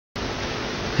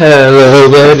Hello,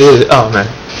 what is? Oh man,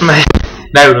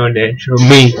 that ruined the intro.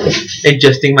 Me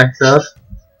adjusting myself.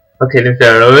 Okay, let's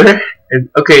start over.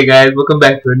 Okay, guys, welcome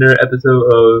back to another episode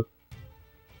of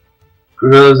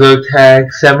Guerrilla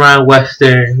Zotac Samurai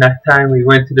Western. Last time we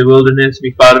went to the wilderness, we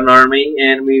fought an army,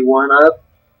 and we won up.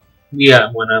 We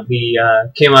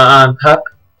came out on top.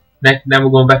 Next, then we're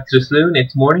going back to the saloon.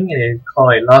 It's morning, and it's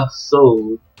called a Lost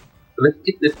Soul. So let's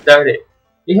get this started.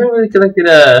 We haven't really collected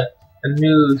a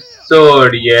new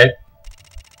sword yet,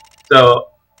 so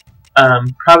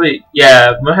probably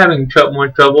we're having more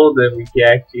trouble than we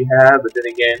can actually have. But then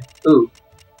again, ooh,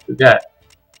 we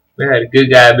had a good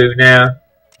guy boot now,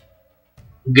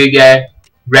 good guy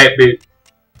right boot,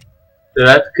 so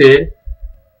that's good.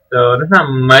 So there's not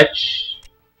much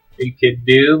we could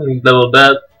do. We leveled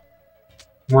up,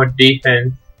 more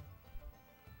defense.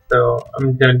 So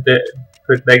I'm gonna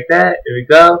put it like that. There we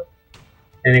go,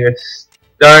 and I'm gonna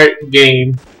start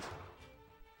game.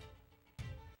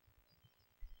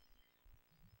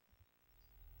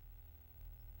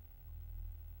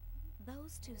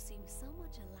 Those two seem so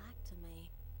much alike to me.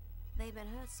 They've been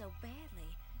hurt so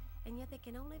badly, and yet they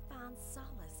can only find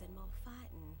solace in more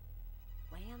fighting.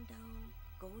 Lando,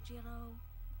 Gojiro,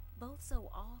 both so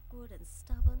awkward and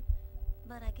stubborn,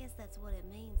 but I guess that's what it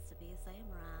means to be a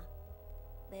samurai.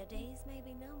 Their days may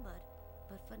be numbered,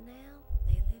 but for now,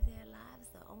 they live their lives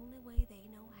the only way they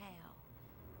know how.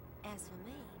 As for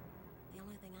me, the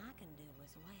only thing I can do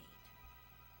is wait.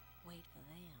 Wait for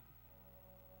them.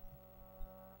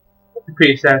 It's a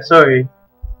pretty sad story.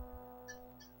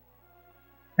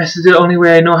 This is the only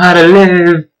way I know how to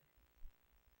live.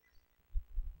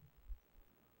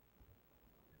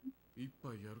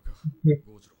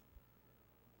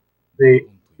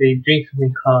 They drink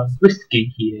something called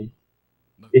whiskey here.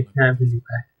 It's not really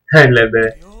bad. I love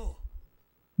that.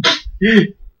 I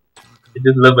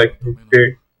just love my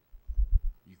character.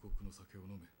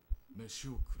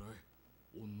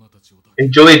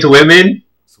 Enjoy it, women.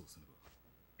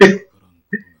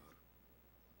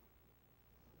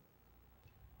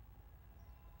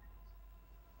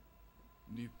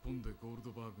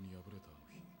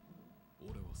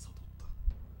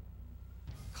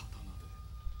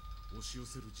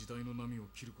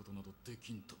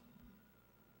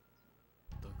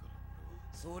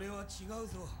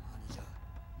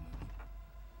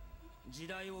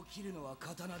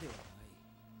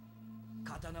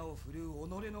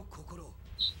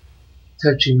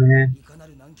 Touching, man.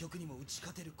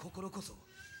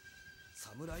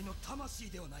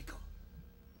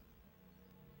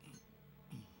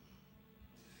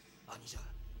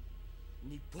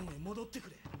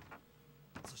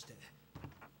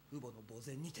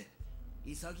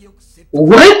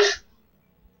 What?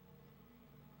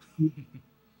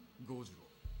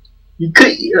 You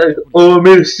could oh, I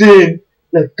made a sin.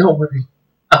 Like, don't worry.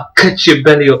 I'll cut your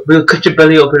belly open. We'll cut your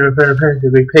belly open in front of her to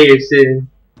repay your sin.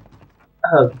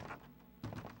 Oh.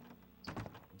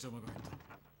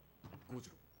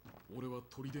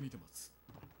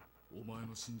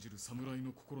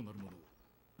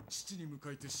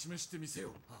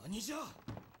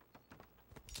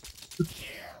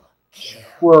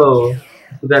 Whoa.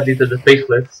 I forgot these are the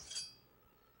faceless.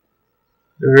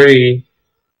 They're very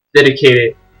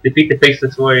dedicated. Defeat the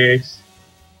faceless warriors.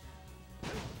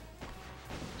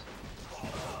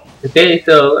 Okay,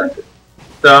 so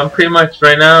I'm pretty much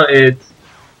right now it's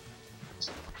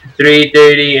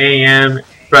 3:30 a.m.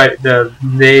 Right, the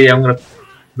day I'm gonna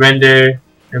render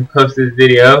and post this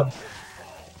video.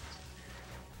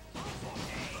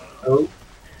 Oh,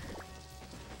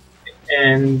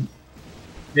 and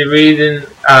the reason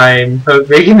I'm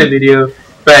making the video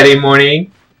Friday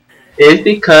morning is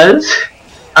because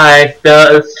I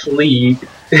fell asleep.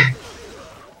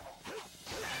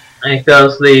 I fell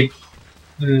asleep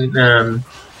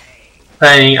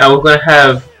planning. I was gonna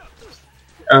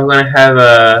have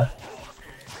a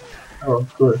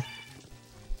good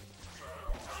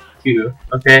two.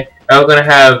 Okay, I was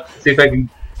gonna see if I can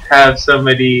have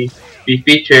somebody be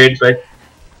featured, but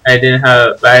I didn't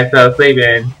have. But I fell asleep,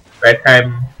 and by the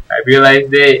time I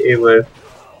realized it was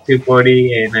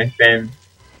 2:40, and I spent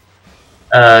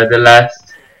the last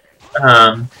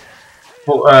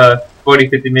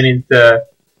 40-50 minutes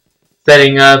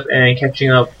setting up and catching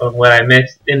up on what I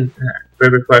missed right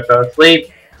before I fell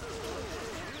asleep.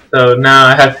 So now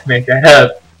I have to make that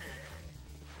up.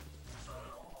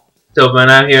 So but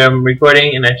now here I'm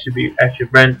recording, and I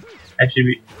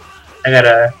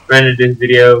gotta render this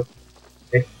video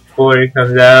before it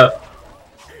comes out.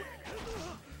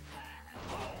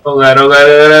 Oh god, oh god,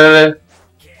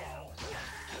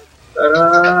 oh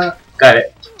god. Got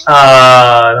it.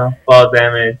 Ah, don't fall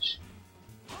damage.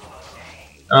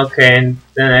 Okay, and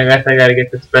then I guess I gotta get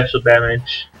the special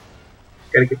damage.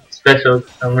 Gotta get the special,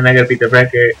 and we're not gonna beat the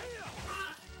record.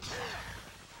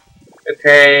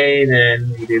 Okay,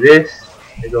 then we do this.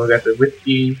 We go got the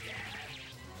whiskey.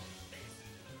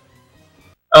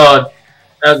 Oh,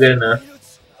 not good enough.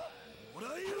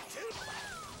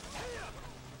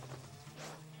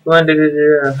 Come on, come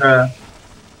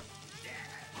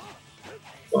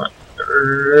on.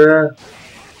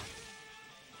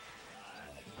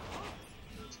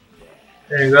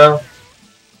 There you go.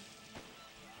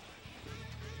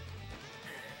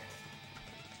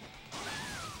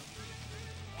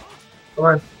 Come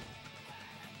on.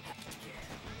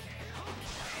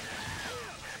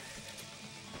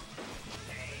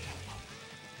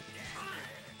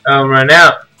 Run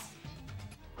out.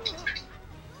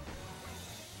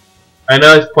 I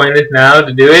know it's pointless now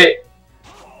to do it.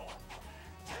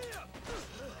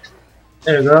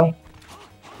 There you go.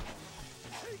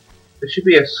 There should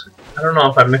be a. I don't know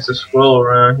if I missed a scroll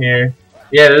around here.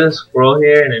 Yeah, there's a scroll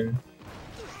here, and then.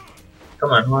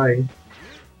 Come on, why?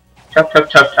 Chop, chop,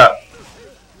 chop, chop.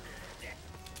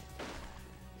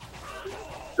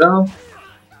 Go.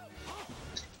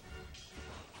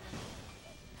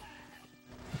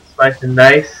 Slice and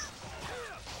dice.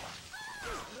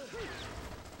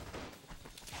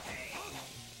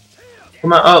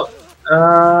 Come on, oh,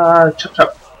 chop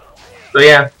chop. So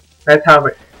yeah, that's how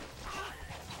it.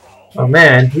 Oh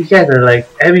man, these guys are like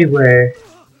everywhere.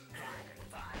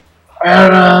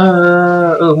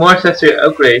 Oh, more accessory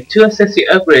upgrade. 2 accessory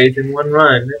upgrades in one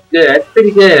run. That's good. That's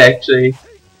pretty good actually.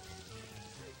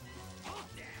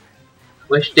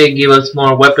 Wish they give us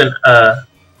more weapon.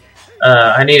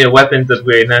 I need a weapons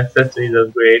upgrade, not accessories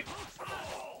upgrade.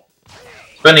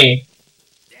 It's funny.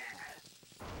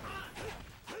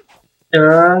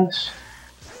 Come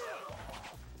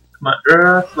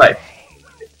on, slice.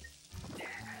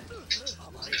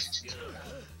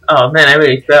 Oh man, I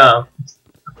really fell.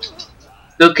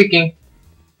 Still kicking.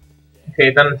 Okay,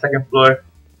 it's on the second floor.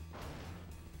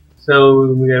 So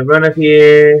we gotta run up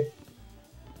here.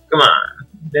 Come on.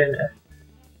 Then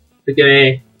look at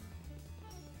me.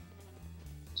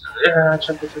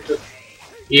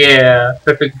 Yeah,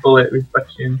 perfect bullet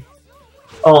reflection.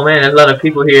 Oh man, there's a lot of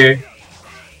people here.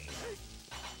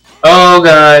 Oh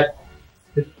god.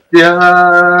 Oh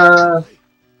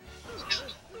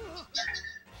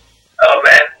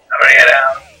man, I'm running it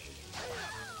out.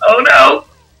 Oh no.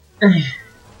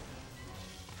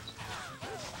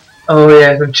 Oh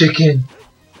yeah, some chicken.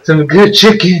 Some good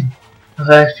chicken. Oh,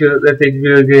 that tastes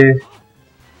real good.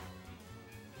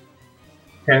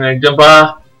 Okay, I'm gonna jump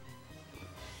off.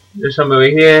 There's some over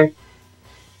here.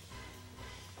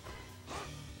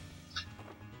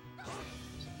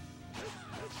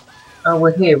 Oh,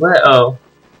 we're here. What? Oh.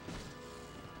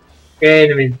 Okay,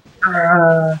 let me.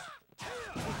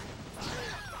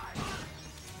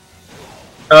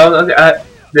 Oh, okay.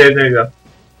 There you go.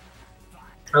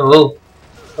 Oh,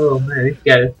 oh man, these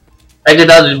guys. I can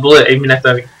dodge a bullet. I mean, I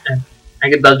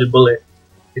can dodge a bullet.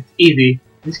 It's easy.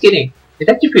 Just kidding. It's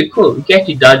actually pretty cool. You can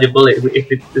actually dodge a bullet if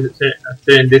it's a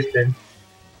certain distance,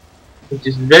 which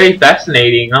is very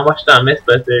fascinating. I watched it on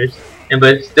Mythbusters,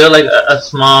 but it's still like a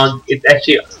small. It's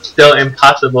actually still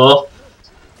impossible.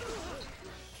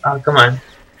 Oh come on!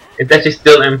 It's actually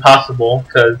still impossible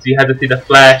because you have to see the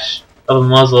flash of a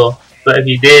muzzle. But if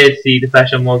you did see the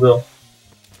flash of a muzzle,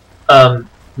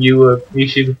 you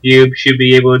should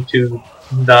be able to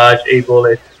dodge a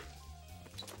bullet,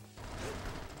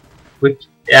 which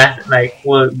gives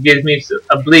me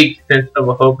a bleak sense of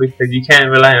a hope because you can't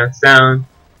rely on sound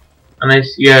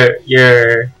unless your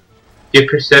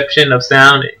perception of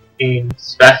sound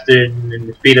is faster than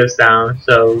the speed of sound.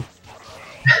 So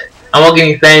I'm all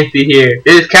getting fancy here.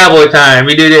 This is cowboy time.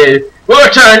 We do this. War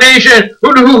Time Nation.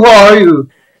 Who are you?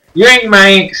 You ain't my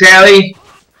Aunt Sally.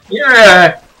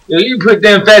 Yeah. You put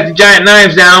them fancy giant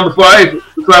knives down before I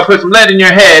put some lead in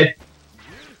your head.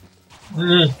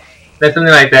 That's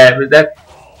something like that. But that's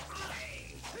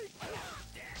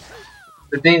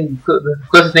the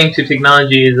closest thing to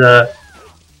technology is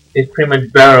pretty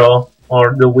much barrel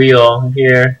or the wheel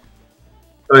here,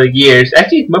 or the gears.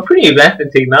 Actually, we're pretty advanced in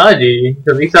technology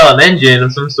because we saw an engine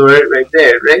of some sort right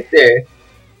there.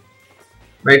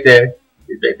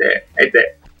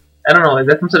 I don't know. Is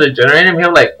that some sort of generator? We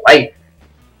have like light,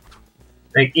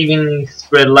 like evenly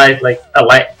spread light, like a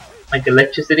light, like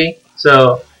electricity.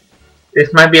 So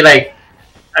this might be like.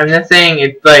 I'm not saying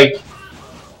it's like.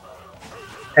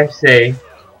 I say,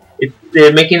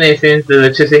 they're making it since the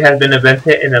electricity has been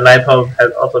invented and the light bulb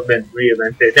has also been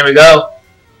reinvented. There we go.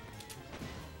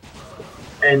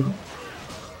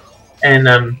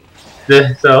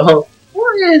 So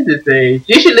what is this age?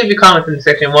 You should leave your comments in the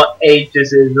section what age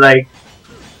this is, like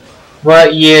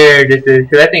what year this is,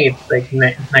 because I think it's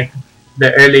like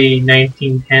the early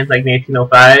 1910s, like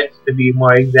 1905 to be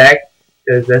more exact,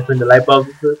 because that's when the light bulb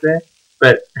was there.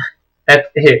 But that's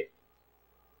it.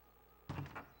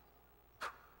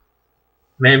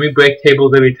 Man, we break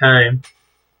tables every time.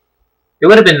 It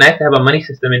would have been nice to have a money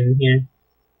system in here,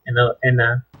 in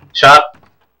a shop,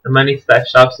 the money /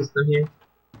 shop system here.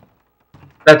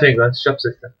 That's what it goes, shop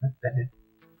system. That's that.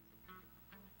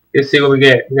 Let's see what we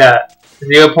get. We got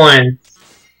 0 points.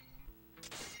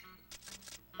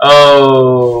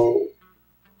 Oh.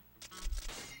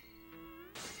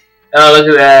 Oh, look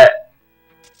at that.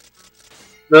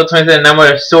 Little 27, now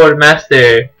we're a sword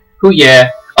master. Who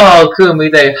yeah? Oh, cool,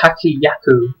 we like Haki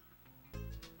Yaku.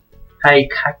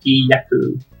 Haikaki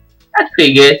Yaku. That's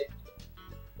pretty good.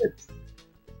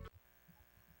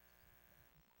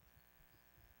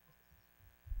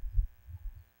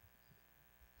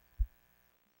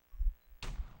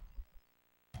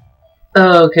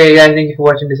 Okay guys, thank you for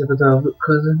watching this episode.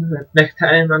 Next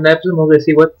time on the episode we're gonna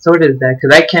see what sword is that,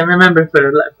 because I can't remember for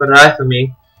the life of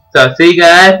me. So I'll see you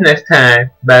guys next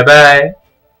time. Bye bye.